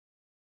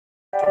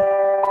It's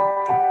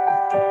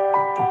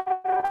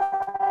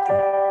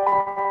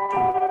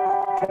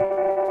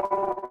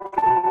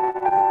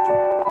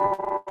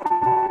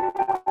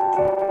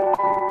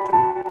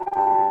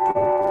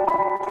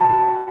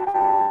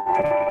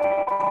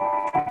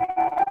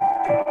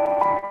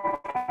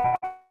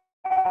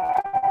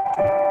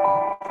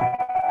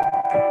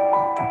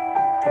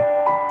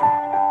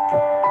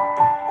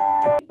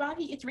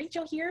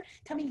Rachel here,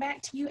 coming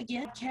back to you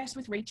again, Podcast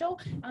with Rachel.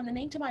 The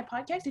name to my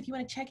podcast, if you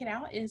want to check it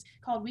out, is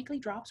called Weekly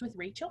Drops with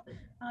Rachel.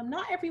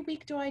 Not every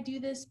week do I do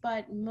this,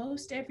 but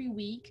most every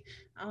week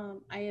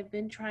I have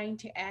been trying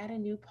to add a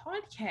new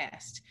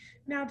podcast.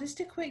 Now, just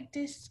a quick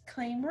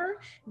disclaimer,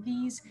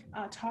 these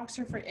talks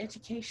are for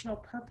educational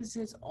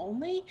purposes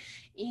only,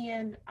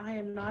 and I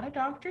am not a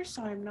doctor,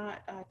 so I'm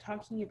not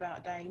talking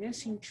about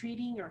diagnosing,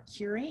 treating, or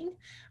curing.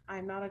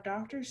 I'm not a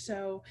doctor,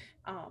 so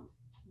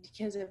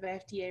because of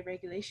FDA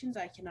regulations,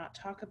 I cannot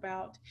talk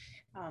about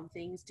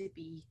things to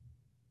be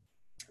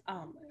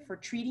for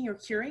treating or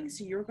curing.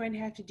 So you're going to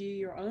have to do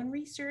your own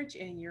research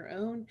and your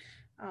own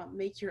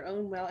make your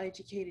own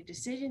well-educated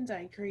decisions. I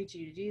encourage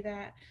you to do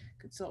that.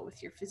 Consult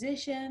with your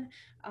physician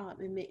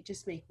and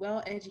just make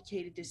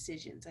well-educated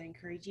decisions. I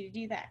encourage you to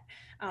do that.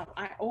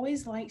 I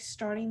always like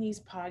starting these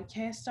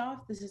podcasts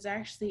off. This is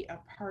actually a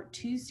part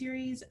 2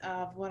 series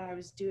of what I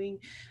was doing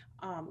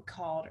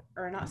called,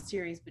 or not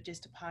series, but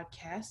just a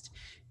podcast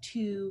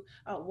to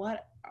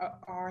what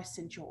are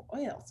essential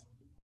oils.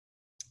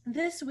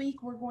 This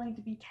week, we're going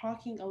to be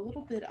talking a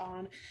little bit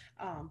on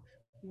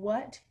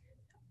what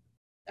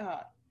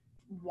uh,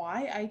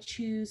 why I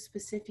choose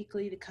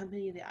specifically the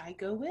company that I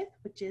go with,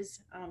 which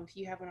is, if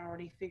you haven't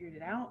already figured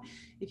it out,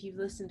 if you've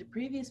listened to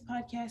previous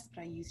podcasts,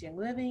 but I use Young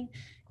Living.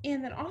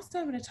 And then also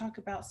I'm going to talk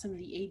about some of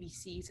the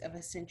ABCs of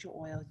essential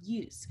oil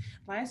use.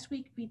 Last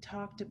week we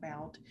talked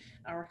about,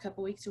 or a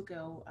couple weeks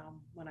ago,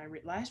 when I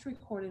last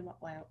recorded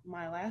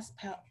my last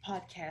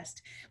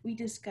podcast, we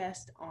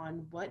discussed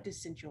on what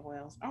essential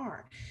oils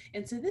are.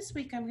 And so this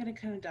week I'm going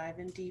to kind of dive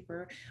in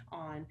deeper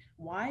on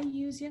why I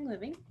use Young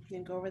Living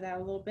and go over that a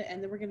little bit,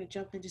 and then we're going to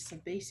jump into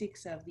some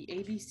basics of the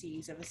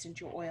ABCs of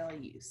essential oil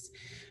use.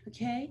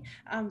 Okay,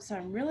 so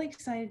I'm really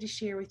excited to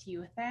share with you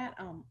with that.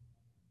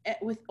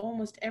 With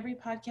almost every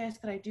podcast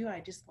that I do,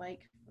 I just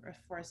like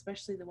for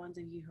especially the ones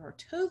of you who are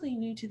totally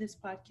new to this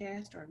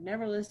podcast or have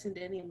never listened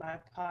to any of my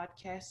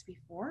podcasts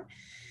before,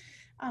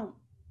 I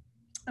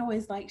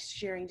always like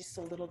sharing just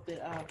a little bit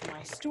of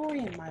my story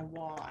and my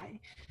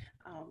why.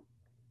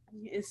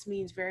 This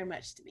means very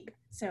much to me.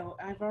 So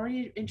I've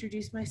already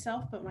introduced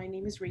myself, but my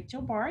name is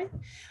Rachel Barth.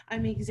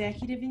 I'm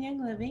executive in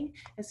Young Living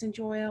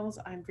Essential Oils.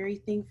 I'm very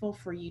thankful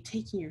for you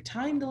taking your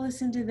time to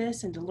listen to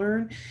this and to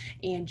learn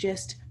and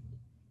just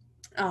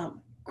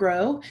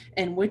grow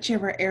in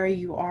whichever area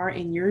you are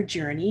in your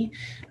journey,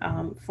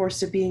 for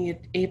being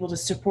able to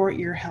support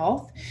your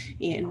health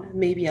and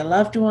maybe a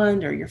loved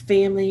one or your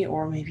family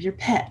or maybe your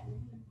pet.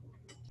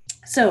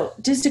 So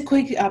just a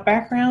quick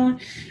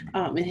background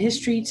and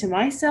history to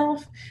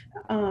myself.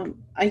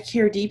 I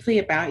care deeply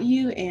about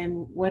you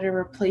and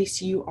whatever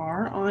place you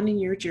are on in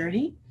your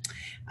journey.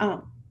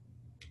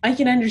 I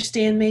can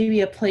understand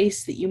maybe a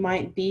place that you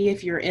might be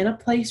if you're in a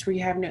place where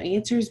you have no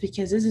answers,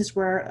 because this is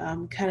where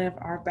kind of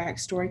our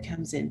backstory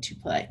comes into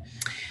play.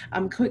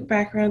 Quick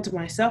background to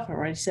myself, I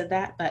already said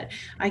that, but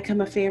I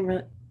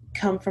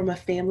come from a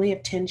family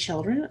of 10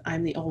 children.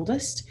 I'm the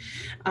oldest.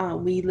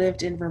 We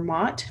lived in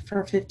Vermont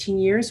for 15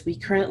 years. We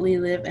currently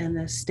live in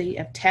the state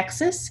of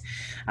Texas.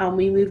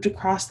 We moved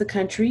across the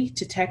country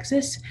to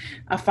Texas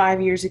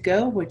 5 years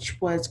ago,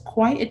 which was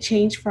quite a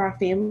change for our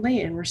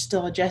family, and we're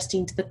still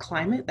adjusting to the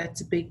climate.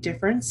 That's a big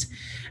difference,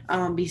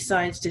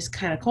 besides just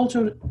kind of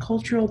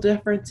cultural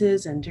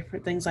differences and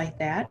different things like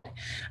that.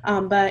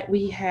 But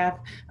we have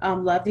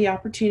loved the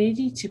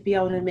opportunity to be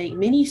able to make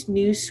many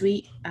new,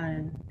 sweet,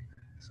 and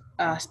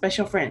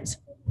special friends.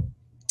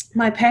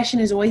 My passion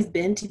has always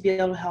been to be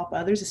able to help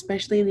others,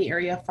 especially in the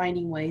area of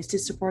finding ways to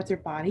support their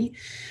body,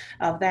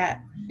 of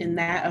that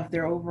of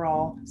their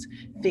overall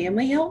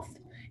family health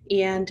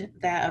and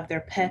that of their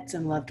pets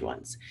and loved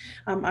ones.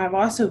 I've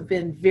also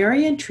been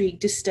very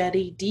intrigued to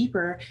study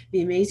deeper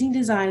the amazing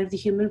design of the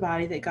human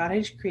body that God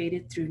has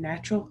created through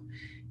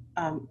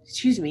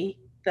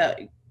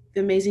the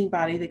amazing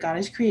body that God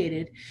has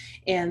created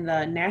and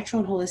the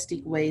natural and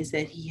holistic ways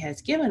that He has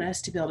given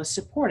us to be able to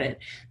support it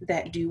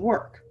that do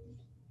work.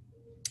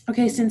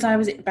 Okay, since I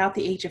was about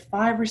the age of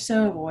 5 or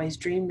so, I've always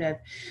dreamed of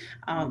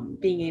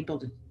being able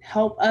to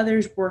help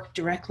others, work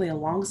directly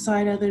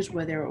alongside others,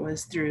 whether it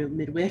was through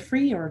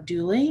midwifery or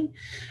dualing,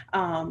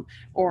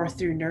 or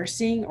through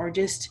nursing, or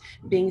just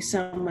being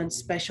someone's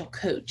special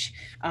coach.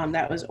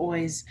 That was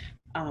always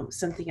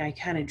something I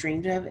kind of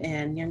dreamed of,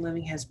 and Young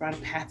Living has brought a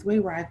pathway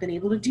where I've been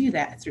able to do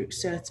that through.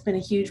 So it's been a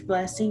huge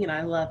blessing, and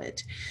I love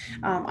it.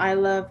 I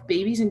love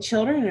babies and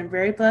children, and I'm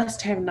very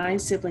blessed to have 9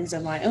 siblings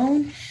of my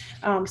own.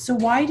 So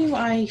why do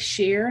I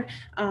share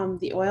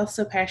the oil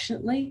so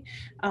passionately?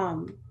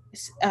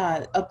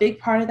 A big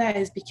part of that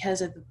is because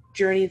of the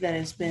journey that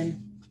has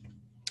been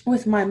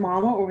with my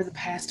mama over the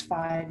past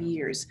 5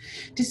 years.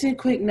 Just in a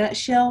quick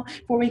nutshell,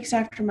 4 weeks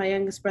after my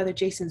youngest brother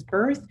Jason's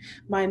birth,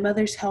 my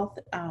mother's health,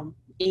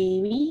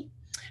 Amy,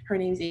 her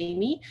name's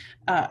Amy,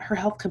 her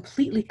health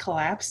completely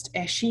collapsed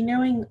as she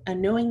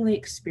unknowingly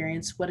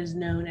experienced what is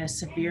known as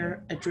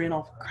severe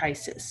adrenal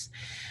crisis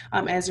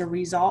as a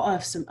result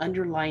of some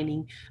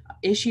underlying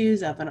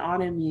issues of an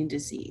autoimmune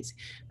disease.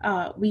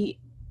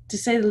 To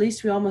say the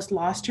least, we almost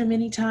lost her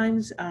many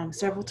times,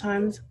 several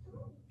times,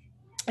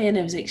 and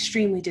it was an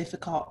extremely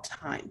difficult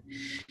time.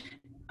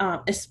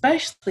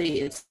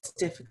 Especially it's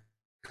difficult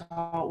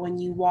when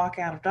you walk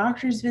out of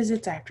doctor's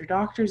visits after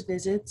doctor's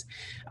visits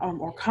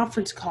or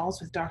conference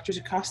calls with doctors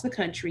across the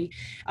country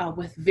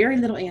with very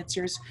little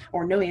answers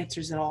or no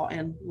answers at all.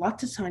 And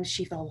lots of times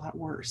she felt a lot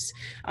worse.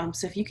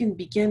 So if you can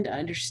begin to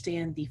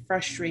understand the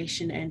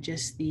frustration and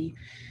just the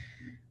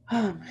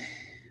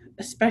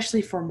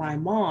especially for my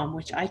mom,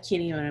 which I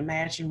can't even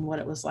imagine what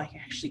it was like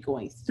actually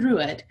going through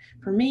it.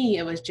 For me,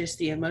 it was just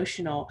the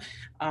emotional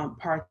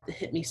part that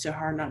hit me so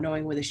hard, not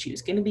knowing whether she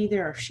was going to be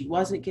there or if she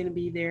wasn't going to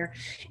be there,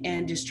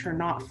 and just her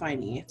not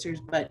finding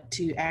answers, but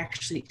to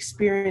actually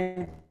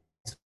experience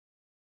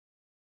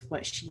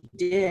what she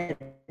did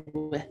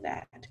with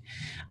that.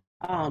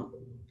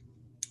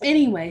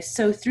 Anyway,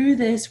 so through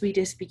this, we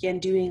just began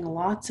doing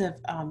lots of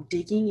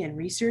digging and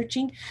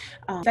researching.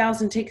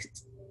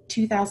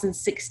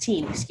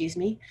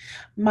 2016,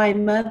 my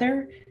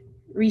mother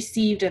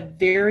received a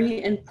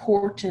very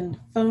important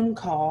phone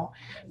call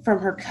from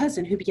her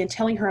cousin who began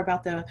telling her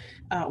about the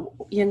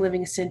Young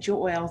Living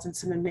essential oils and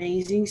some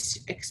amazing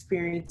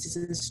experiences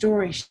and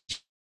stories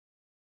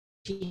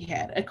she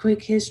had. A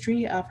quick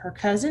history of her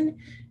cousin,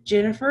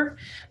 Jennifer.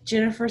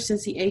 Jennifer,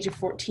 since the age of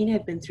 14,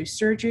 had been through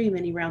surgery,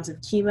 many rounds of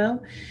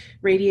chemo,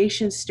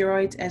 radiation,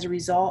 steroids as a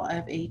result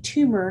of a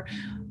tumor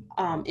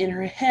in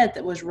her head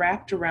that was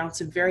wrapped around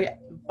some very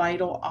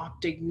vital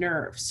optic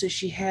nerve. So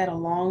she had a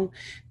long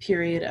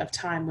period of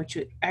time, which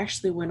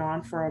actually went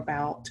on for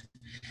about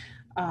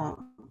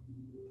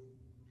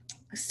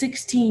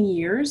 16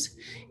 years,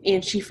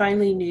 and she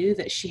finally knew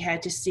that she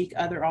had to seek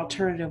other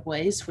alternative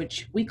ways,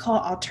 which we call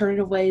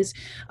alternative ways.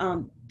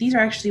 These are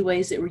actually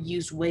ways that were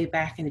used way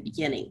back in the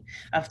beginning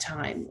of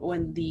time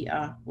when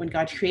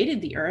God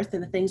created the earth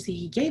and the things that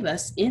he gave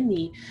us in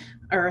the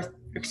earth,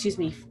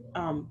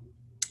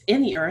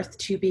 in the earth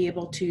to be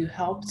able to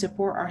help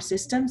support our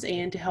systems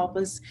and to help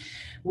us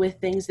with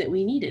things that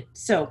we needed.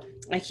 So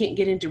I can't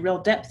get into real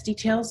depth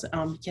details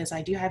because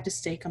I do have to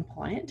stay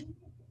compliant.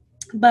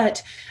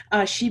 But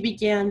she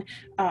began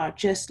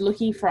just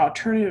looking for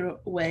alternative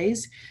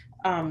ways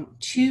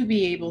to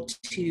be able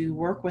to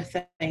work with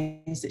the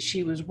things that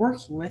she was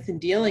working with and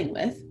dealing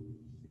with,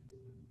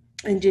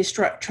 and just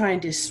trying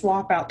to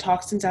swap out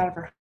toxins out of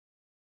her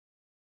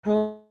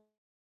home,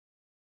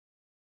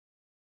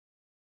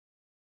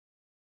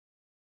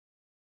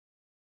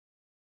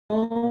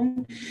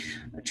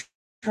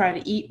 try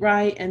to eat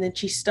right, and then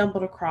she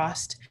stumbled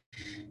across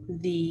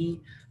the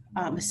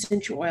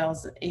essential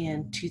oils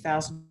in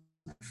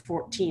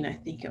 2014, I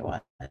think it was.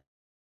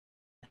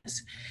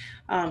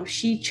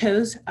 She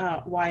chose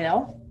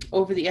YL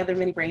over the other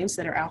many brands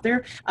that are out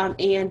there.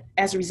 And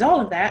as a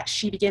result of that,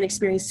 she began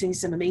experiencing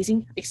some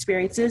amazing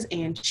experiences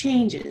and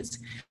changes.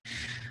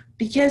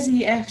 Because of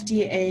the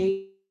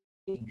FDA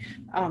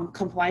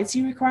compliance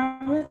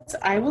requirements,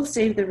 I will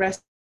save the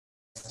rest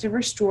of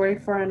her story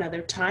for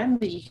another time,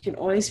 but you can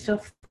always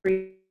feel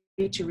free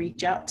to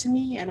reach out to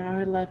me, and I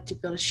would love to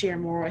be able to share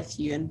more with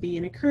you and be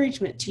an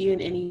encouragement to you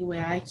in any way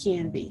I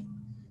can be.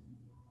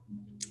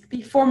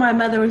 Before my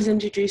mother was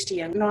introduced to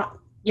you,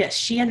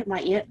 she and my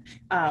aunt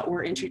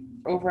were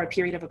over a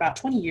period of about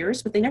 20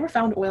 years, but they never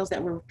found oils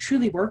that were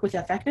truly work with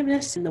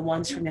effectiveness in the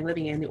ones from Young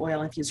Living and the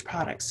oil infused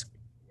products.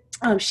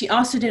 She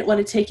also didn't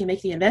want to take and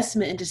make the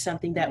investment into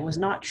something that was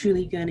not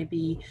truly going to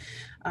be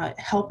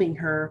helping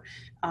her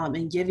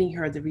and giving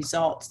her the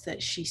results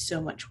that she so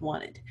much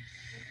wanted.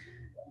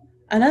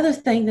 Another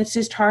thing that's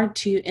just hard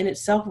to in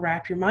itself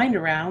wrap your mind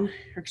around,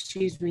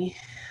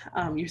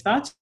 your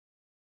thoughts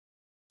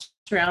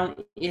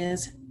around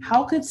is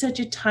how could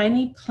such a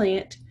tiny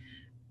plant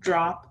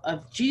drop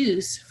of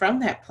juice from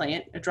that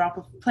plant, a drop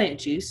of plant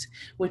juice,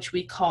 which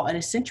we call an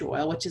essential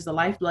oil, which is the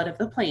lifeblood of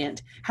the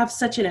plant, have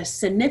such a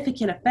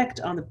significant effect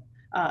on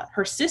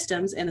her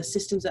systems and the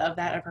systems of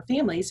her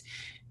families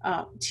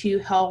to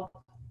help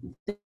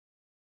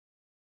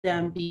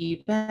them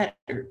be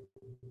better.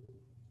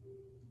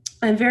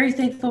 I'm very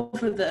thankful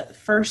for the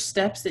first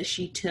steps that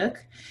she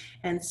took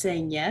and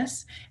saying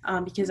yes,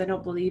 because I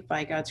don't believe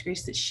by God's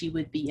grace that she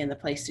would be in the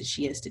place that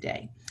she is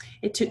today.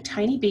 It took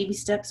tiny baby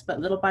steps, but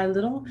little by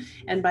little,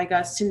 and by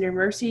God's tender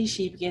mercy,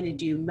 she began to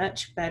do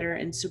much better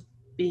and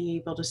being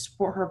able to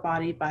support her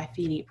body by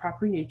feeding it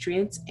proper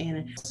nutrients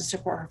and to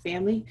support her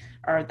family,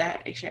 or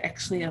that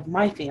actually of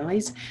my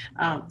family's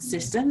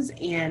systems.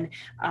 And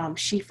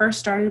she first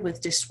started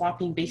with just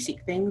swapping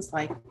basic things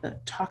like the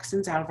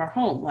toxins out of our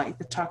home, like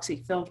the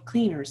toxic filled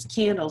cleaners,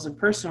 candles, and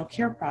personal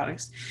care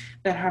products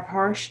that have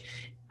harsh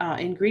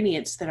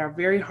ingredients that are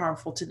very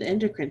harmful to the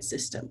endocrine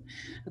system.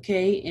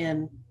 Okay,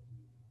 and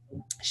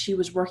she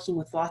was working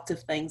with lots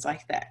of things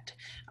like that.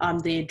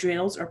 The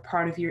adrenals are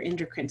part of your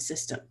endocrine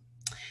system.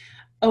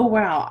 Oh,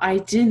 wow. I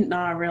did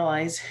not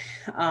realize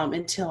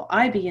until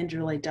I began to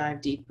really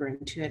dive deeper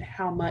into it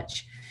how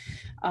much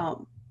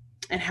um,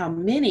 and how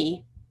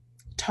many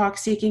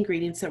toxic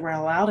ingredients that were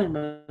allowed in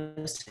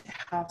most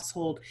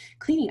household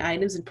cleaning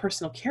items and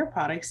personal care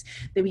products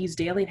that we use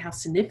daily, and how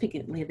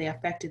significantly they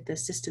affected the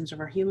systems of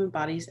our human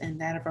bodies and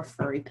that of our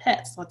furry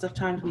pets. Lots of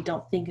times we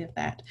don't think of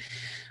that.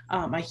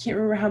 I can't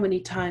remember how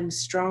many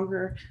times how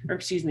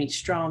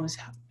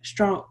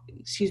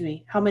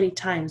many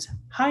times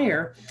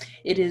higher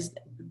it is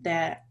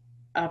that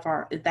of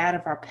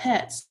our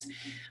pets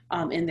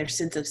in their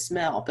sense of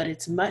smell, but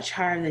it's much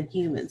higher than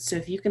humans. So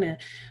if you can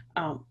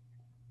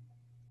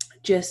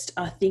just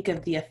think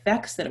of the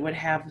effects that it would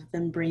have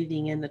them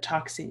breathing in the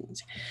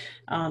toxins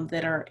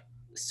that are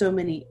so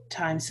many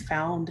times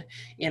found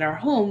in our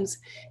homes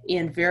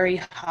in very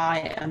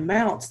high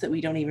amounts that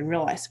we don't even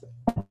realize.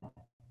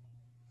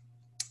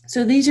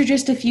 So these are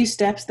just a few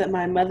steps that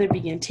my mother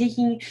began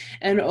taking,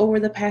 and over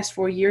the past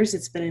 4 years,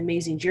 it's been an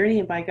amazing journey,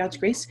 and by God's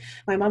grace,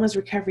 my mama's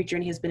recovery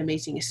journey has been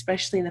amazing,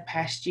 especially in the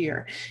past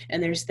year,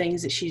 and there's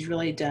things that she's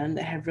really done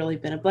that have really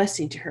been a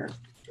blessing to her.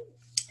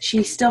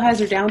 She still has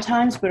her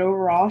downtimes, but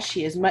overall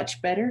she is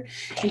much better,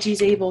 and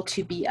she's able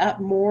to be up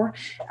more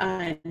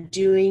and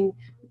doing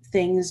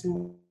things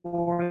more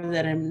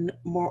that a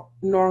more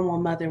normal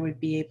mother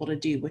would be able to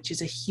do, which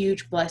is a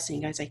huge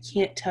blessing, guys. I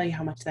can't tell you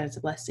how much that is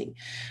a blessing.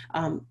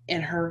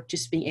 And her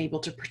just being able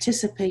to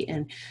participate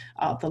in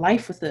the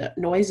life with the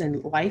noise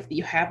and life that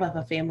you have of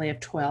a family of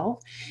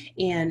 12,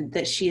 and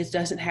that she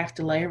doesn't have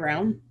to lay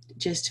around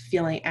just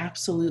feeling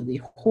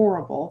absolutely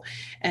horrible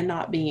and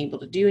not being able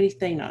to do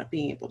anything, not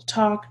being able to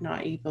talk,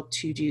 not able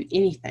to do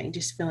anything,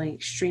 just feeling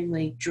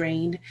extremely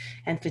drained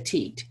and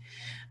fatigued.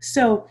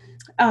 So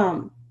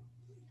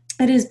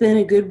it has been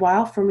a good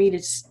while for me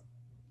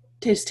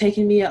it's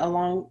taken me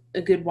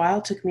a good while.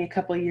 It took me a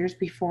couple of years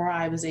before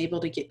I was able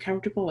to get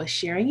comfortable with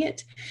sharing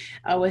it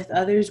with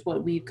others,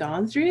 what we've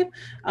gone through.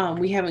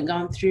 We haven't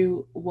gone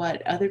through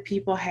what other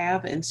people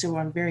have, and so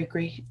I'm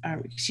very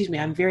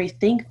I'm very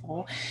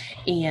thankful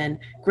and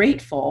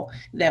grateful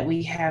that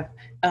we've had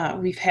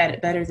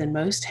it better than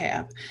most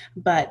have.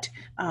 But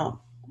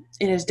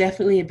it has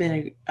definitely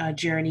been a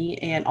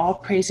journey, and all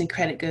praise and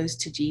credit goes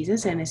to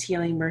Jesus and his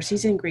healing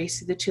mercies and grace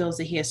through the tools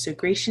that he has so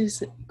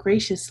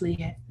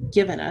graciously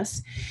given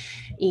us.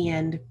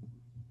 And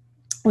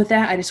with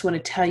that, I just want to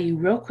tell you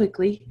real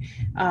quickly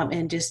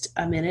in just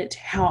a minute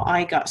how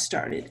I got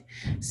started.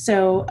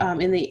 So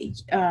in the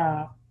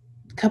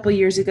couple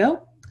years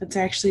ago, it's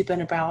actually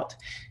been about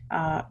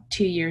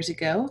 2 years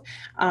ago,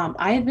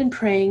 I had been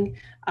praying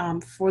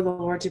for the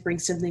Lord to bring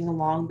something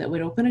along that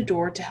would open a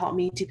door to help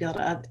me to be able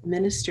to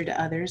minister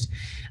to others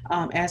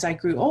as I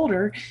grew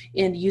older,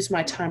 and use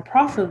my time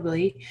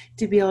profitably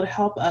to be able to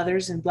help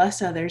others and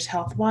bless others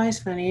health-wise,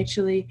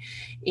 financially,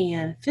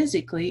 and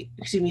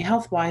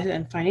health-wise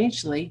and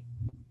financially,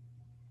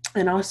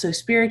 and also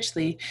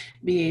spiritually,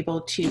 be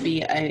able to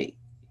be a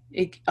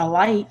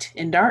light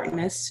in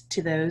darkness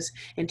to those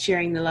and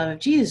sharing the love of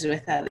Jesus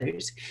with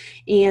others.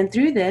 And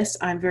through this,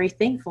 I'm very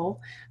thankful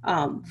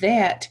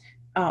that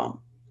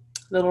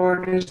the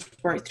Lord has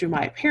worked through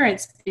my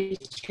parents,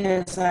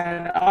 because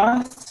I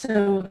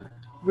also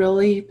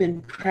really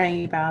been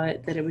praying about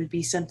it, that it would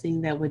be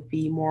something that would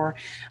be more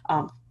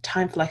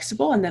time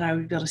flexible, and that I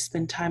would be able to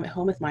spend time at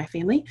home with my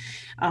family,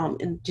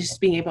 and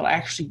just being able to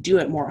actually do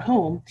it more at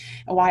home,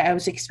 while I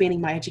was expanding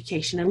my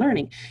education and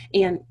learning.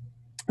 And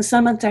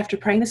some months after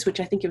praying this, which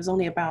I think it was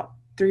only about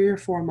 3 or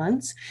 4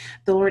 months,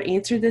 the Lord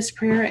answered this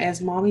prayer,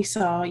 as Mommy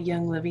saw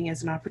Young Living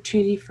as an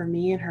opportunity for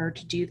me and her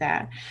to do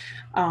that.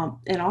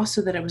 And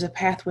also that it was a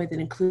pathway that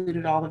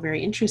included all the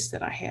very interests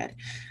that I had.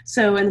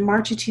 So in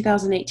March of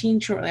 2018,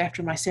 shortly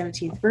after my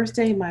 17th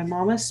birthday, my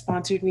mama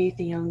sponsored me with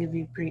the Young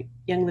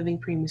Living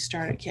Premium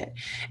Starter Kit.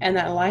 And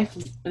that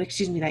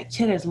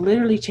kit has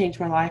literally changed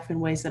my life in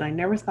ways that I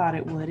never thought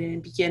it would,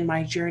 and began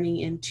my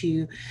journey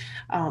into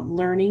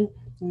learning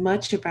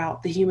much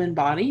about the human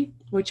body,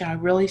 which I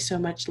really so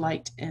much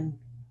liked, and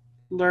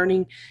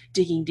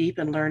digging deep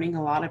and learning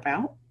a lot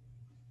about,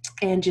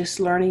 and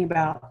just learning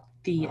about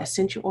the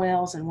essential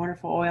oils and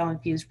wonderful oil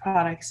infused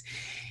products,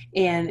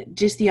 and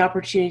just the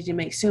opportunity to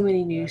make so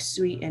many new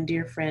sweet and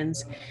dear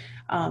friends,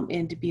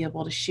 and to be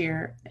able to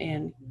share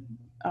and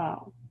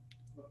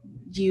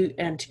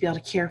to be able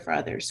to care for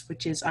others,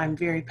 which is I'm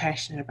very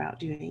passionate about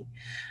doing.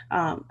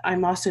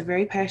 I'm also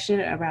very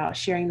passionate about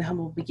sharing the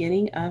humble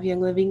beginning of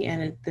Young Living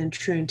and the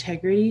true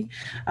integrity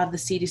of the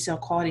seed to sale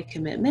quality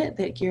commitment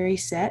that Gary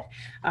set.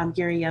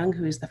 Gary Young,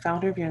 who is the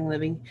founder of Young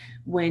Living,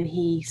 when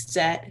he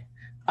set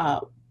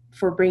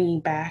for bringing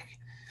back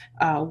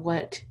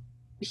what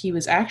he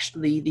was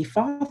actually the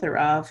father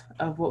of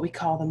what we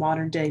call the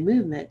modern day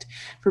movement,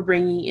 for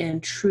bringing in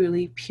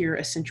truly pure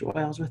essential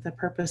oils with the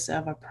purpose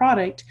of a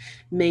product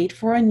made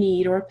for a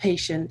need or a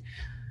patient,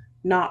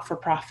 not for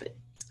profit.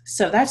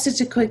 So that's just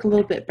a quick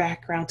little bit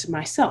background to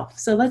myself.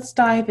 So let's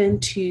dive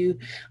into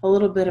a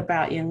little bit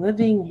about Young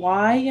Living.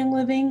 Why Young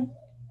Living?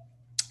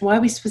 why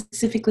we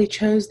specifically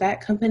chose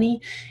that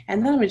company,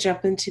 and then I'm going to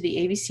jump into the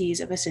ABCs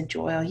of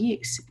essential oil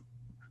use.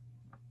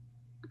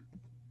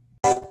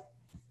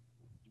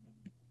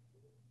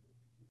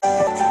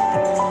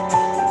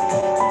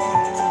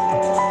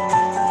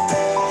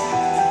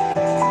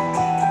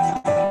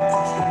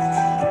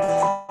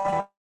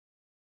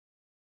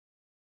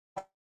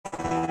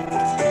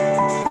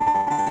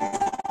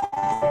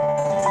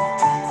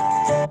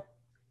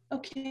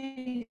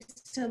 Okay,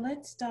 so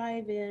let's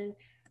dive in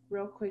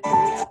real quickly.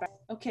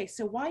 Okay,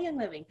 so why Young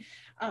Living?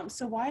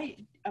 So why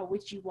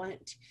would you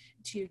want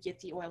to get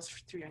the oils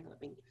through Young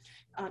Living?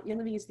 Young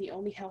Living is the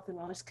only health and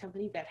wellness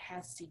company that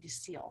has Seed to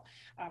Seal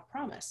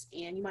promise.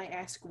 And you might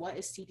ask, what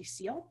is Seed to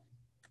Seal?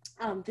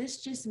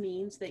 This just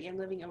means that Young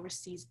Living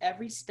oversees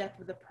every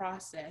step of the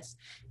process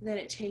that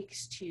it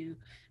takes to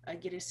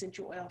get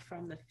essential oil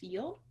from the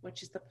field,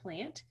 which is the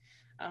plant,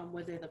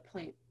 whether the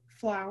plant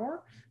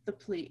flower, the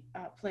plant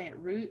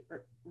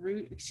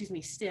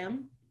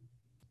stem,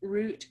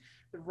 root,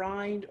 the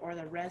rind, or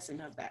the resin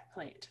of that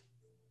plant.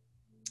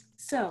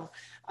 So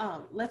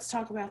let's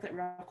talk about that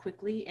real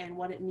quickly and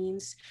what it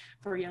means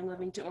for Young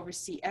Living to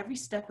oversee every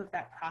step of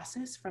that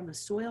process from the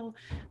soil,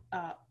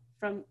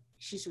 from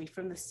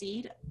the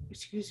seed,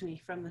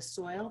 from the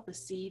soil, the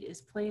seed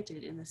is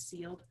planted in the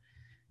sealed,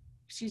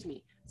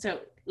 So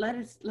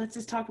let's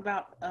just talk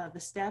about the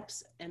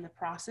steps and the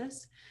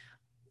process.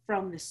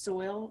 From the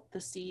soil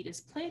the seed is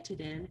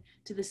planted in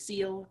to the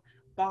sealed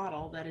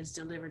bottle that is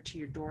delivered to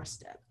your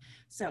doorstep.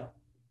 So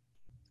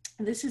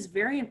this is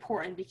very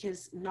important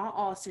because not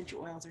all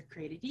essential oils are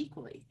created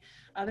equally.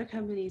 Other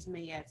companies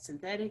may add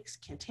synthetics,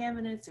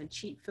 contaminants, and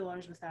cheap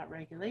fillers without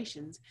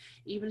regulations,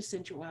 even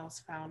essential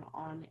oils found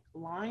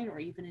online or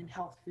even in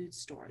health food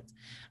stores.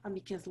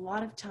 Because a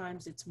lot of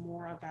times it's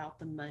more about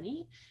the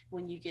money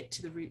when you get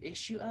to the root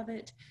issue of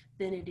it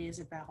than it is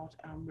about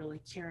really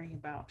caring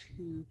about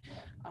who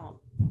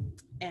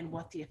and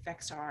what the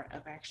effects are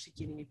of actually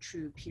getting a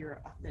true,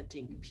 pure,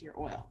 authentic, pure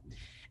oil.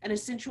 An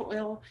essential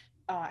oil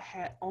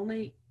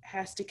only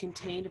has to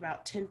contain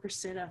about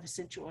 10% of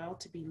essential oil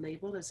to be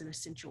labeled as an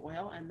essential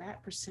oil, and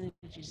that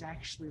percentage is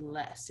actually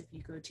less if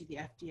you go to the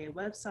FDA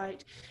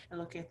website and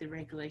look at the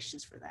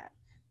regulations for that.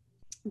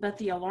 But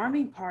the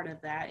alarming part of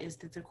that is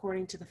that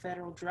according to the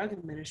Federal Drug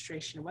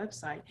Administration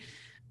website,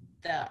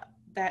 that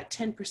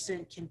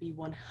 10% can be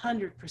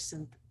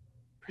 100%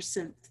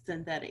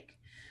 synthetic.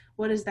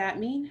 What does that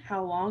mean?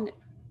 How long?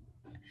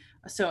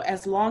 So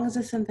as long as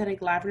the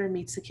synthetic lavender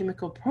meets the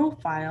chemical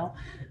profile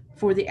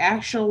for the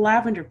actual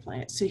lavender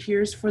plant. So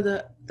here's for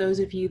those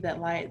of you that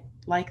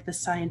like the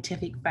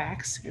scientific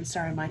facts, and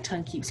sorry, my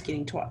tongue keeps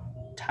getting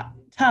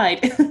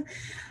tied.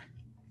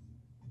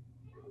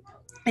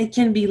 It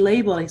can be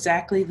labeled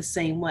exactly the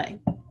same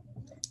way.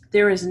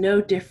 There is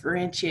no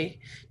differentiation.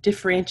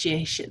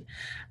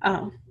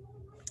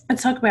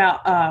 Let's talk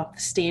about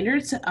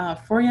standards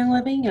for Young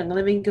Living. Young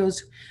Living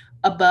goes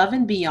above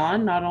and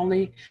beyond, not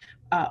only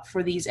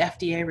for these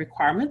FDA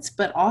requirements,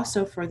 but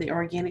also for the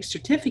organic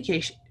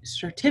certification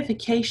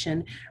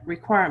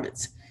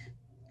requirements.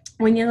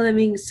 When Young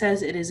Living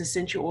says it is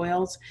essential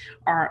oils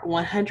are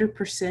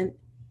 100%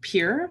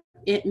 pure,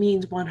 it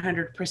means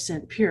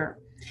 100% pure,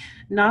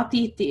 not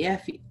the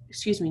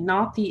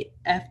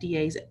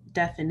FDA's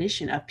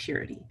definition of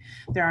purity.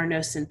 There are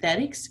no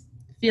synthetics,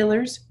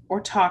 fillers,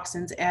 or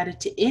toxins added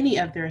to any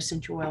of their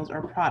essential oils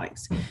or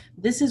products.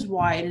 This is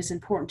why it is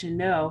important to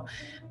know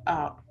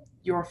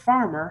your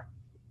farmer,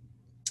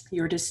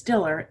 your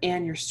distiller,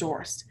 and your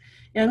source.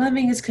 Young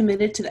Living is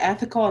committed to the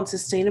ethical and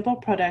sustainable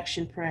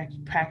production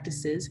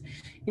practices.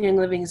 Young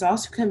Living is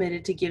also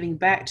committed to giving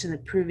back to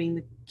improving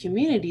the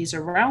communities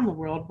around the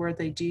world where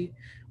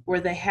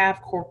they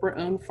have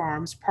corporate-owned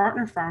farms,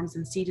 partner farms,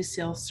 and Seed to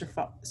Seal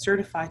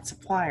certified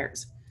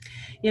suppliers.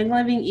 Young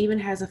Living even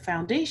has a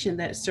foundation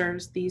that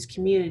serves these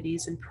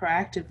communities and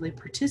proactively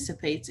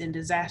participates in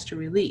disaster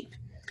relief.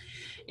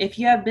 If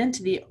you have been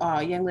to the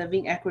Young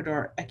Living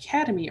Ecuador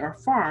Academy or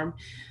farm,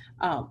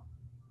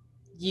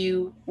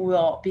 you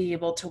will be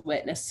able to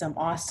witness some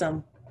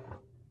awesome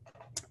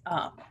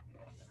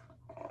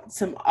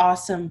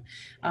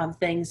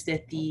things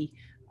that the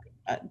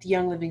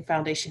Young Living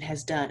Foundation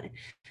has done.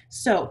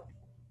 So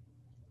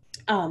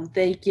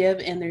they give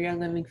in their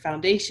Young Living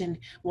Foundation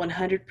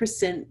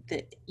 100%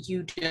 that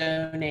you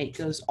donate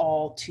goes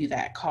all to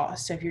that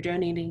cost. So if you're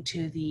donating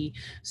to the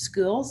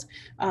schools,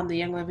 the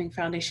Young Living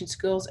Foundation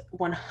schools,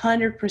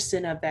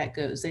 100% of that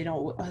goes. They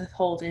don't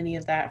withhold any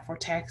of that for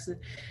tax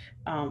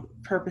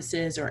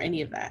purposes or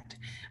any of that,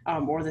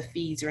 or the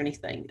fees or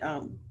anything.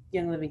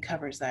 Young Living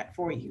covers that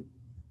for you.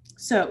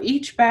 So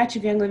each batch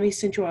of Young Living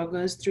essential oil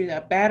goes through a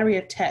battery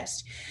of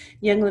tests.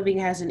 Young Living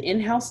has an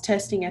in-house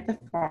testing at the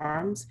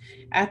farms,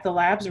 at the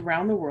labs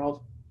around the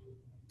world.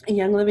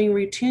 Young Living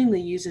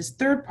routinely uses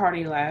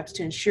third-party labs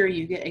to ensure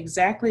you get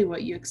exactly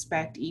what you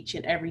expect each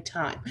and every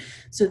time.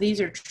 So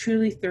these are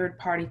truly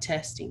third-party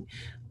testing,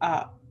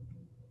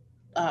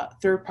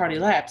 third-party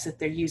labs that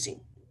they're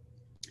using.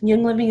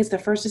 Young Living is the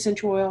first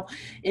essential oil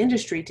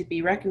industry to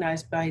be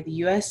recognized by the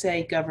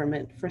USA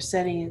government for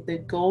setting the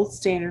gold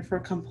standard for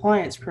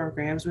compliance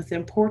programs with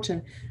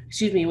importing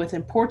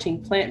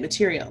plant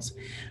materials.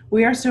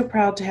 We are so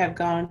proud to have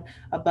gone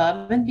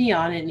above and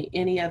beyond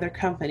any other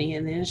company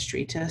in the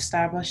industry to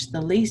establish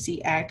the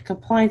Lacey Act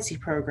compliancy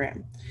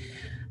program.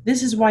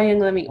 This is why Young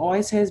Living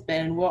always has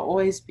been and will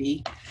always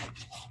be,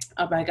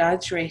 by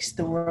God's grace,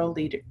 the world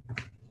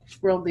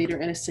leader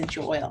in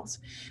essential oils.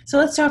 So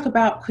let's talk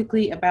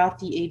quickly about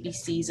the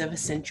ABCs of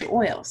essential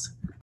oils.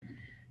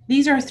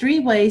 These are 3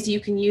 ways you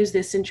can use the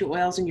essential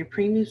oils in your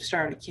premium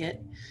starter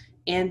kit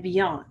and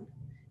beyond.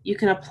 You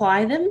can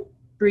apply them,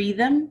 breathe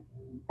them,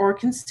 or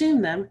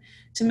consume them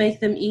to make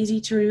them easy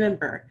to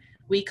remember.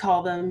 We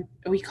call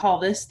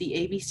this the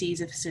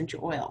ABCs of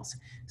essential oils.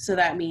 So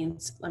that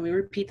means, let me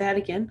repeat that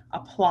again: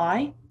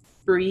 apply,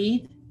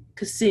 breathe,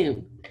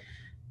 consume.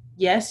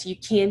 Yes, you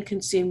can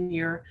consume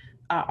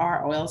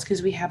our oils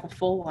because we have a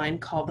full line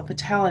called the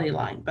Vitality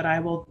line, but I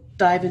will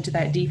dive into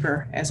that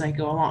deeper as I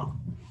go along.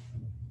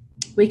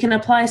 We can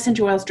apply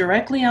essential oils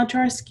directly onto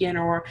our skin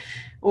or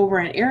over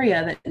an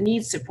area that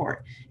needs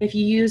support. If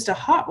you used a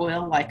hot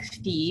oil like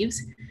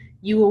Thieves,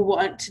 you will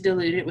want to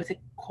dilute it with a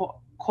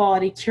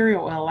quality carrier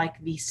oil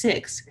like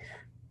V6.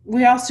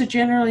 We also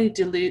generally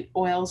dilute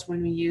oils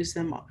when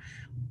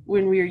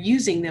we are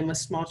using them with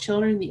small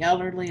children, the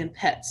elderly, and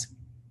pets.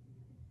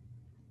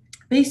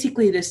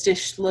 Basically, this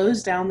dish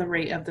slows down the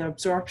rate of the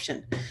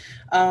absorption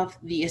of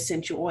the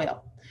essential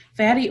oil.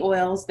 Fatty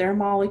oils, their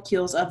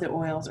molecules of the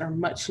oils are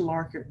much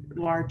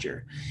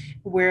larger,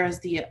 whereas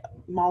the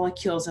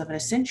molecules of an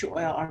essential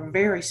oil are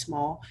very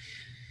small,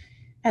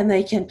 and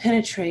they can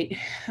penetrate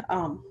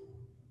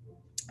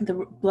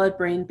the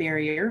blood-brain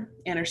barrier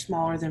and are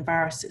smaller than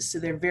viruses, so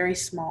they're very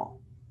small.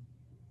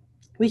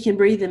 We can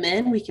breathe them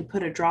in. We can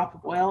put a drop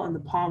of oil in the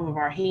palm of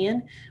our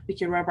hand. We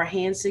can rub our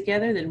hands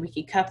together, then we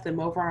can cup them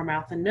over our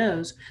mouth and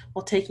nose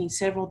while taking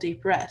several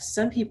deep breaths.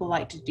 Some people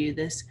like to do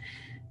this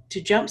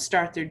to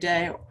jumpstart their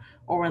day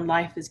or when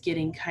life is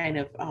getting kind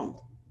of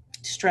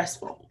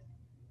stressful.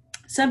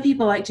 Some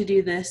people like to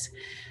do this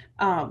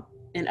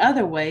in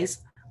other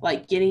ways,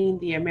 like getting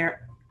the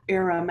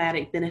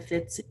aromatic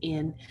benefits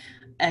in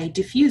a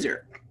diffuser,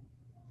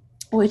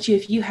 which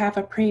if you have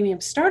a premium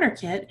starter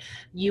kit,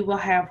 you will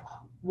have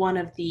one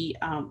of the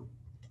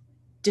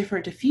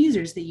different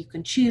diffusers that you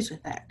can choose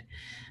with that.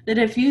 The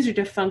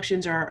diffuser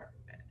functions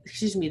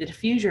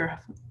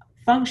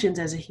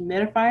as a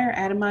humidifier,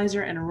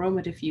 atomizer, and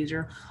aroma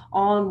diffuser,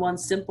 all in one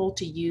simple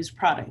to use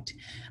product.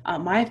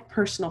 My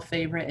personal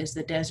favorite is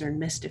the Desert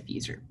Mist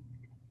diffuser.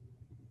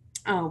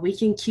 We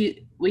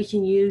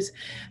can use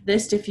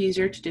this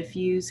diffuser to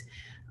diffuse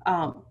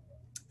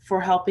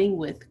for helping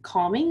with the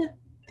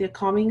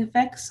calming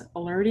effects,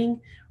 alerting,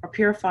 or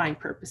purifying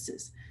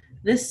purposes.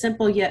 This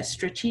simple yet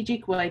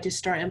strategic way to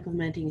start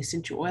implementing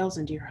essential oils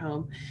into your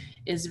home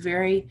is a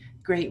very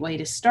great way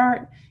to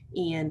start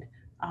and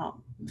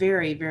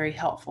very, very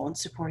helpful in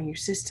supporting your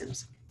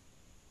systems.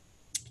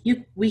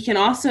 We can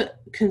also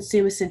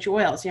consume essential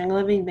oils. Young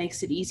Living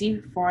makes it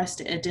easy for us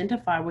to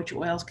identify which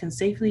oils can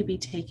safely be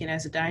taken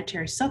as a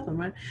dietary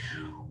supplement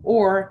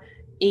or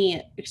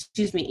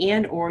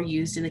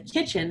used in the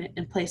kitchen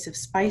in place of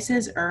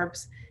spices,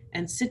 herbs,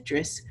 and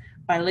citrus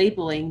by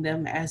labeling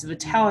them as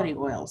Vitality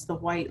oils, the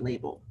white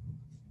label.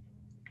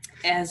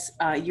 As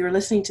you're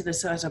listening to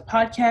this as a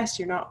podcast,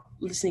 you're not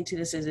listening to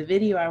this as a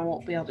video, I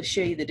won't be able to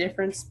show you the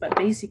difference, but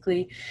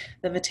basically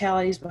the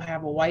Vitalities will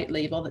have a white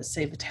label that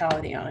say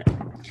Vitality on it.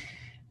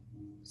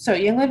 So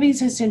Young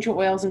Living's essential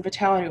oils and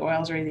Vitality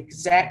oils are the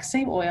exact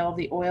same oil.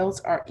 The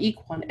oils are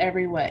equal in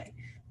every way.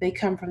 They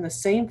come from the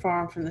same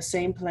farm, from the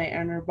same plant,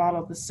 and are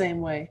bottled the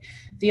same way.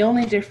 The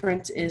only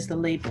difference is the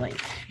labeling,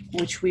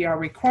 which we are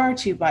required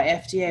to by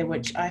FDA,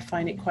 which I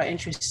find it quite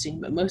interesting,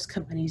 but most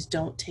companies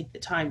don't take the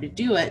time to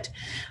do it.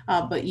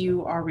 But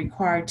you are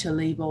required to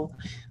label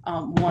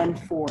one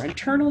for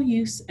internal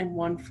use and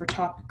one for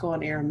topical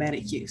and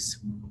aromatic use.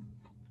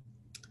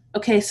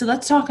 Okay, so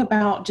let's talk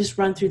about, just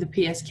run through the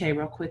PSK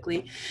real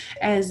quickly,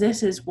 as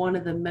this is one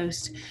of the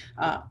most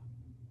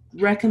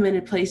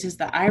recommended places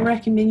that I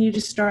recommend you to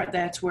start.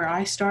 That's where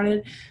I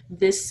started.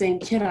 This same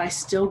kit, I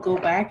still go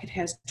back. It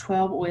has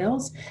 12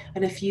 oils, a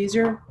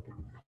diffuser,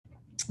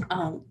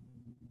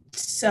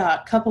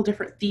 a couple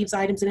different Thieves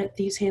items in it,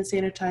 Thieves hand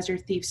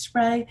sanitizer, Thieves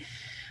spray,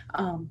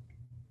 and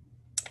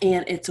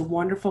it's a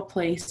wonderful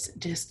place,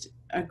 just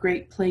a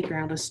great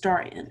playground to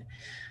start in.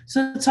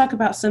 So let's talk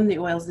about some of the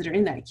oils that are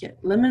in that kit.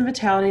 Lemon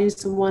Vitality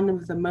is one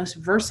of the most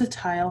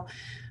versatile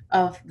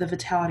of the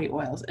Vitality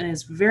oils and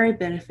is very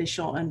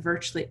beneficial in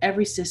virtually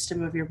every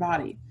system of your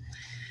body.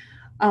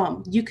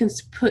 You can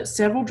put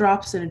several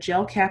drops in a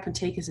gel cap and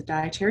take as a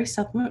dietary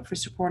supplement for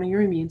supporting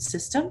your immune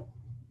system.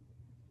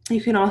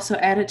 You can also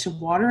add it to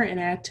water and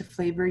add to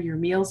flavor your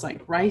meals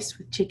like rice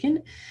with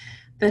chicken.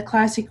 The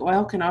classic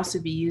oil can also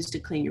be used to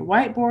clean your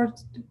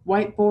whiteboards.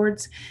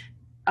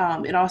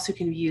 It also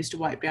can be used to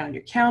wipe down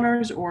your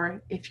counters,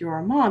 or if you're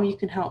a mom,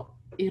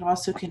 it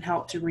also can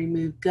help to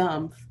remove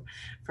gum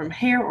from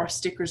hair or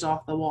stickers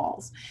off the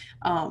walls.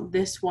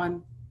 This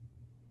one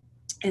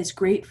is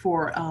great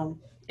for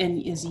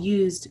and is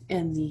used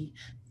in the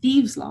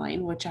thieves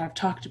line, which I've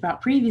talked about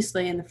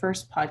previously in the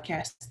first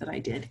podcast that I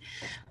did.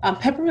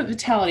 Peppermint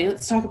Vitality,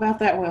 let's talk about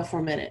that oil for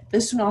a minute.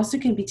 This one also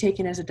can be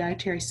taken as a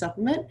dietary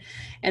supplement,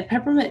 and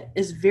peppermint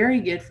is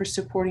very good for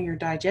supporting your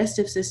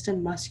digestive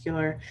system,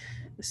 muscular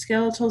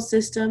skeletal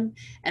system,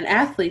 and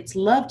athletes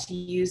love to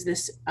use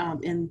this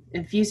in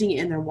infusing it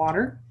in their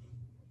water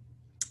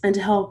and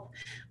to help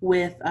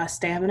with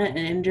stamina and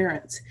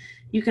endurance.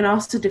 You can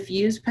also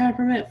diffuse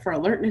peppermint for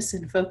alertness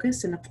and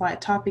focus and apply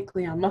it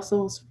topically on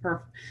muscles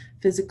for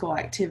physical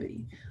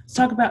activity. Let's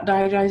talk about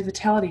Digestive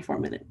Vitality for a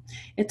minute.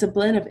 It's a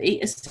blend of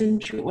 8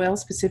 essential oils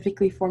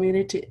specifically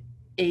formulated to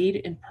aid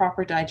in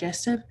proper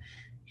digestion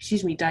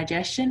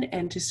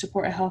and to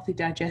support a healthy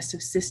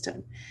digestive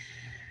system.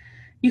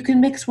 You can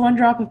mix 1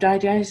 drop of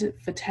Digestive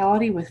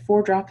Vitality with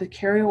 4 drops of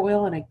carrier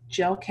oil in a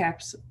gel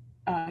capsule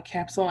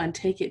and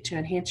take it to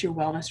enhance your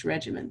wellness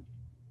regimen.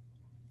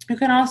 You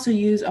can also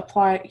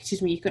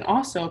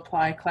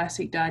apply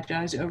Classic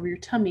Digest over your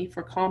tummy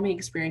for calming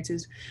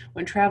experiences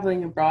when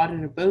traveling abroad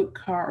in a boat,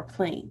 car, or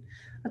plane.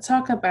 Let's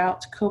talk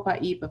about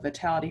Copaiba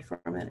Vitality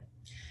for a minute.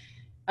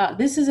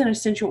 This is an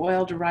essential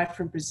oil derived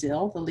from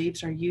Brazil. The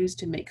leaves are used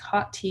to make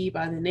hot tea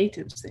by the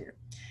natives there.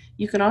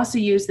 You can also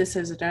use this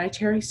as a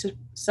dietary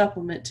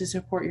supplement to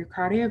support your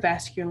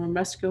cardiovascular and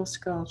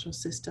musculoskeletal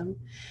system,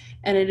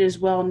 and it is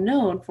well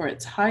known for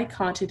its high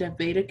content of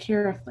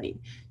beta-carotene.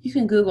 You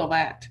can Google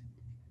that.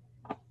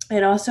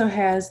 It also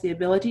has the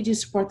ability to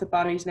support the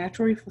body's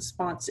natural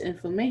response to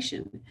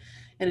inflammation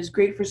and is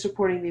great for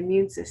supporting the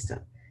immune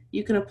system.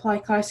 You can apply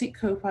Classic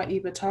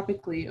Copaiba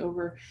topically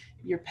over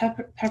your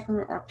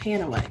peppermint or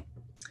Panaway.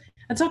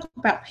 Let's talk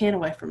about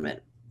Panaway for a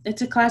minute.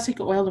 It's a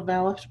classic oil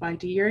developed by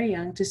D.R.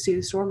 Young to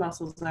soothe sore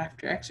muscles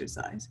after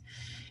exercise.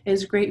 It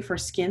is great for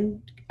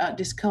skin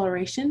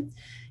discoloration.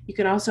 You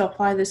can also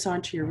apply this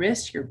onto your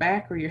wrist, your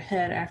back, or your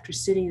head after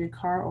sitting in a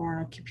car or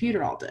on a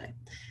computer all day.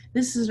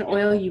 This is an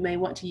oil you may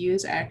want to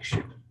use this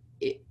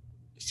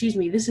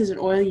is an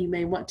oil you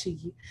may want to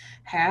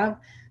have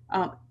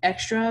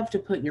extra of to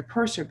put in your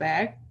purse or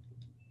bag.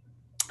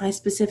 I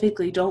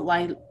specifically don't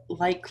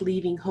like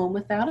leaving home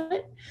without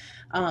it.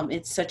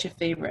 It's such a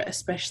favorite,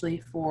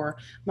 especially for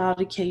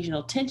mild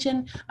occasional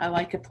tension. I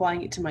like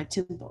applying it to my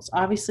temples.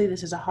 Obviously,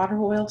 this is a hotter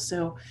oil,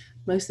 so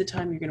most of the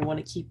time you're going to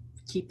want to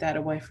keep that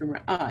away from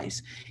your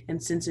eyes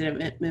and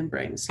sensitive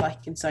membranes,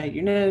 like inside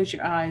your nose,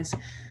 your eyes.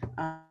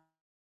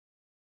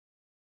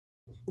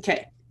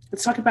 Okay,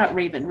 let's talk about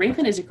Raven.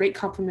 Raven is a great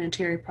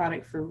complementary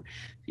product for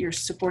your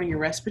supporting your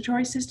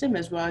respiratory system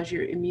as well as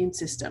your immune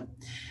system.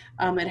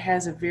 It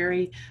has a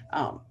very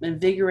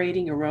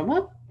invigorating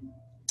aroma.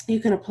 You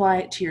can apply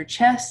it to your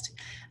chest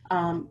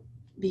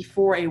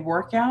before a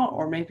workout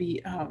or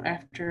maybe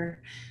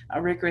after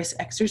a rigorous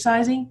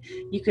exercising.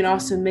 You can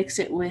also mix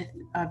it with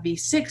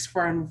V6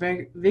 for an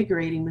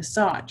invigorating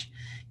massage.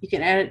 You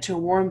can add it to a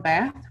warm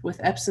bath with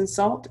Epsom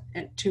salt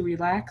to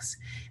relax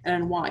and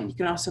unwind. You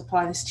can also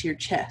apply this to your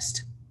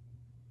chest.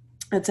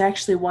 It's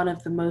actually one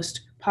of the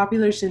most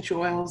popular essential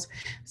oils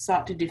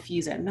sought to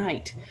diffuse at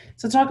night.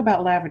 So talk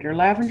about lavender.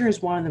 Lavender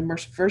is one of the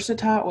most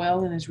versatile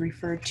oils and is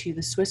referred to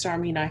the Swiss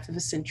Army knife of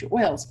essential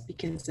oils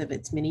because of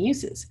its many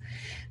uses.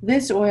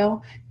 This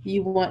oil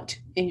you want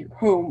in your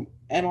home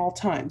at all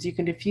times. You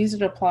can diffuse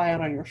it, apply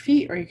it on your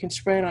feet, or you can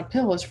spray it on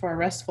pillows for a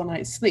restful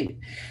night's sleep.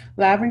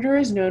 Lavender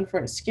is known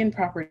for its skin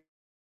properties.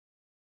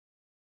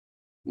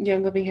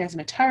 Young Living has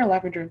an entire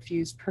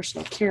lavender-infused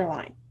personal care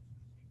line.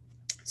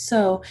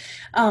 So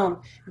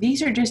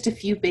these are just a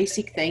few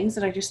basic things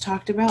that I just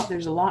talked about.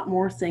 There's a lot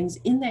more things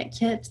in that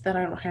kit that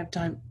I don't have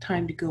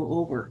time to go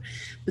over,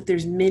 but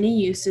there's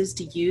many uses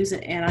to use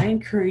it, and I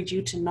encourage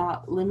you to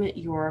not limit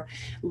your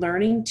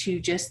learning to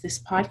just this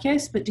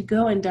podcast, but to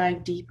go and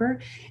dive deeper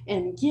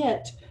and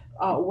get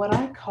what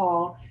I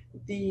call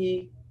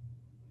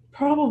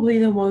probably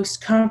the most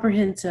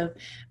comprehensive,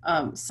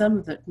 some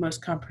of the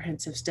most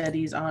comprehensive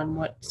studies on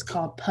what's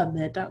called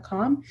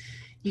PubMed.com.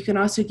 You can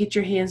also get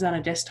your hands on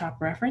a desktop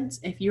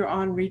reference. If you're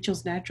on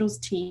Rachel's Naturals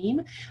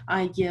team,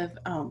 I give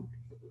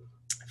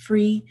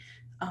free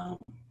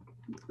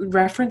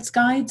reference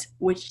guides,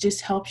 which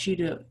just helps you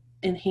to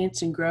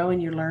enhance and grow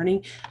in your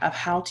learning of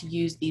how to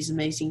use these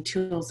amazing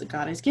tools that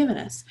God has given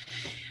us.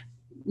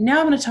 Now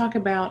I'm going to talk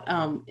about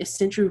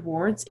Essential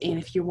Rewards, and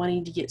if you're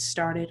wanting to get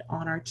started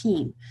on our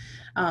team.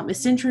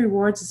 Essential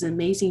Rewards is an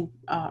amazing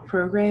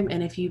program,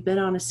 and if you've been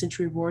on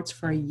Essential Rewards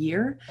for a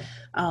year,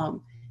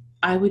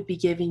 I would be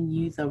giving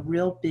you the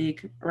Real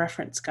Big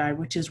Reference Guide,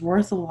 which is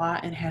worth a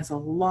lot and has a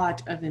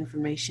lot of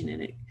information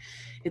in it.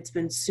 It's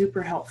been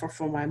super helpful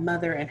for my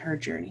mother and her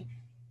journey.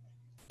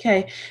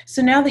 Okay,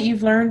 so now that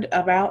you've learned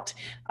about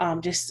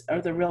just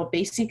the real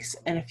basics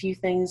and a few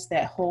things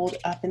that hold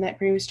up in that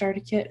Premium Starter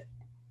Kit,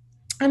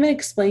 I'm going to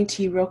explain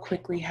to you real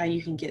quickly how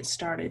you can get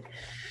started.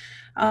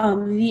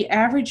 The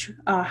average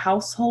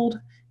household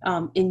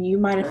And you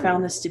might have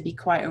found this to be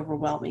quite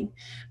overwhelming.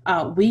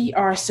 We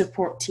are a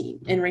support team.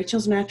 In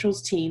Rachel's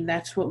Naturals team,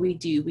 that's what we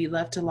do. We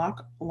love to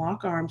lock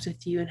arms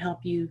with you and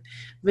help you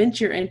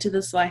venture into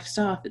this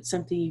lifestyle if it's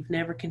something you've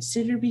never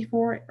considered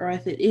before, or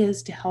if it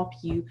is, to help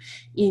you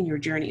in your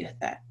journey with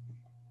that.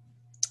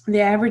 The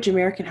average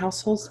American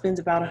household spends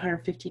about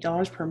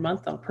 $150 per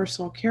month on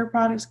personal care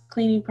products,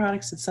 cleaning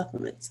products, and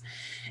supplements.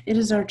 It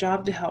is our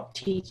job to help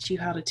teach you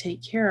how to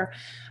take care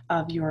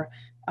of your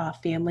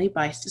family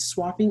by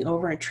swapping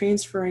over and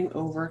transferring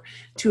over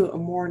to a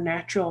more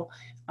natural,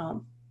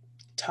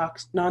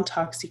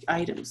 non-toxic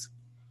items.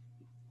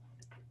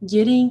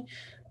 Getting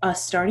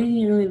started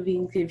in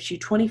living gives you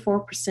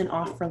 24%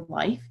 off for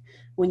life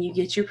when you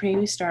get your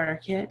premium starter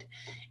kit.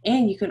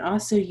 And you can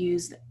also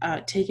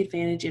take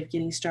advantage of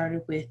getting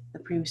started with the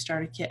premium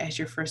starter kit as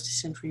your first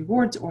Essential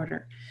Rewards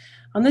order.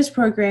 On this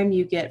program,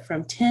 you get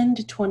from 10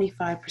 to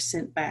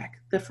 25% back.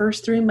 The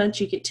first 3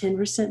 months, you get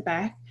 10%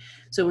 back.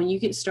 So when you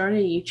get started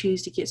and you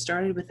choose to get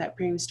started with that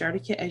premium starter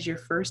kit as your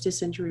first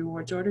Essential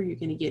Rewards order, you're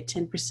going to get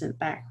 10%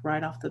 back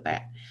right off the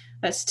bat.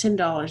 That's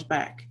 $10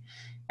 back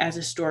as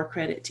a store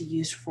credit to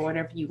use for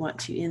whatever you want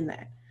to in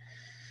that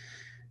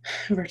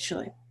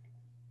virtually.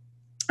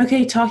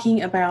 Okay,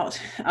 talking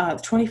about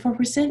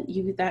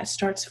 24%, that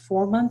starts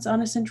 4 months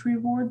on Essential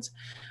Rewards,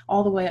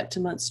 all the way up to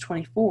months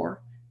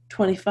 24.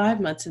 25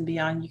 months and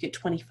beyond, you get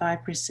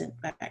 25%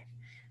 back.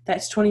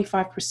 That's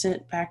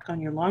 25% back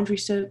on your laundry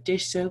soap,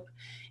 dish soap,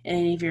 and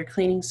any of your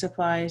cleaning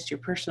supplies, your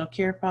personal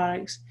care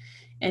products,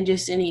 and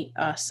just any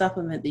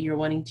supplement that you're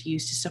wanting to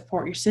use to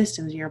support your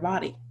systems, your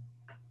body.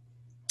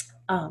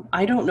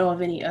 I don't know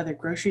of any other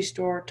grocery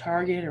store,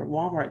 Target, or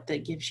Walmart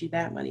that gives you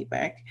that money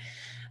back.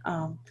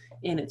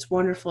 And it's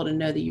wonderful to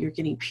know that you're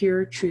getting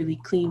pure, truly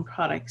clean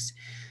products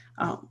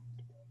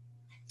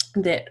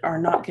that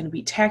are not going to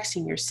be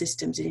taxing your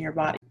systems in your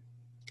body.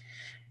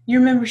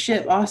 Your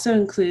membership also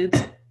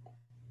includes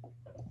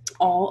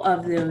all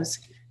of those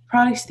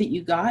products that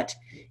you got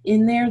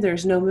in there.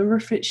 There's no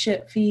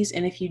membership fees,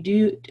 and if you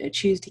do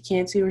choose to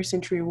cancel your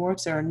Essential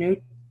Rewards, there are no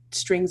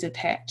strings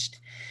attached.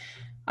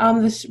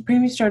 This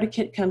premium starter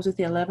kit comes with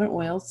the 11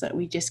 oils that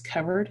we just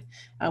covered.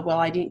 Well,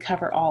 I didn't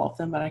cover all of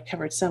them, but I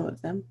covered some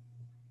of them.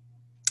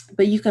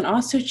 But you can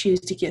also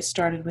choose to get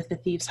started with the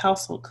Thieves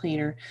Household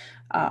Cleaner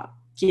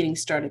Getting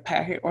Started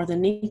Packet or the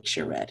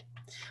Nature Red.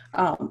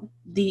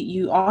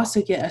 You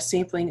also get a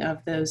sampling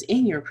of those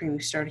in your premium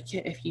starter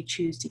kit if you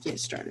choose to get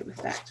started with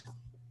that.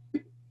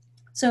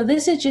 So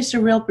this is just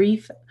a real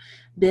brief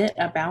bit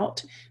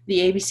about the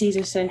ABCs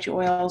of essential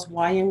oils,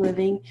 why I'm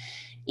living,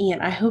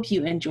 and I hope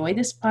you enjoy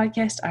this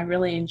podcast. I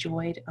really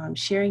enjoyed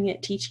sharing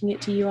it, teaching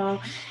it to you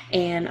all,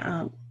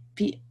 and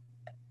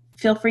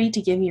feel free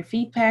to give me your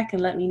feedback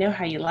and let me know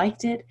how you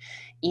liked it.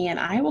 And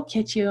I will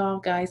catch you all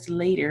guys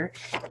later.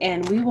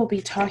 And we will be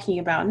talking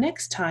about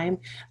next time,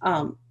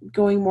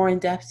 going more in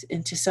depth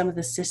into some of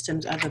the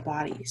systems of the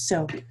body.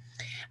 So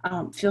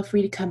feel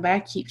free to come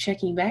back, keep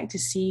checking back to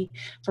see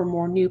for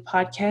more new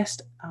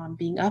podcasts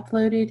being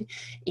uploaded.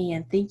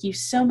 And thank you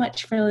so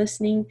much for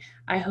listening.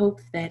 I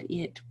hope that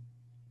it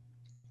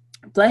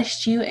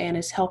blessed you and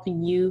is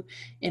helping you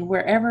in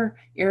wherever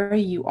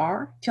area you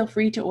are. Feel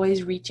free to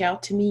always reach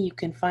out to me. You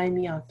can find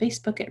me on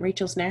Facebook at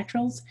Rachel's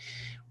Naturals.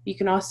 You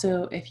can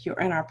also, if you're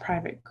in our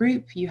private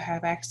group, you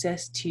have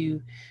access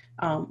to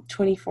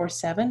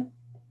 24/7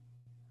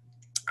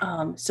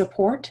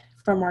 support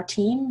from our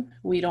team.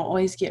 We don't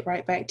always get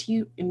right back to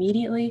you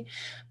immediately,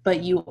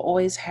 but you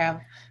always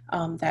have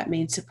that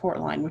main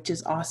support line, which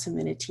is awesome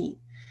in a team.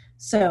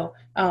 So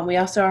we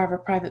also have our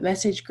private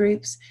message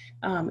groups.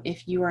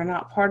 If you are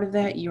not part of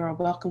that, you are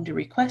welcome to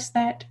request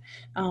that.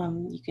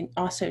 You can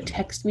also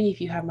text me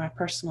if you have my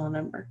personal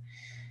number.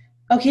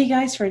 Okay,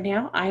 guys, for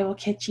now, I will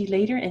catch you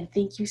later, and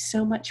thank you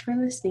so much for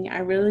listening. I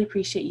really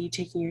appreciate you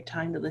taking your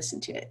time to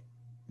listen to it.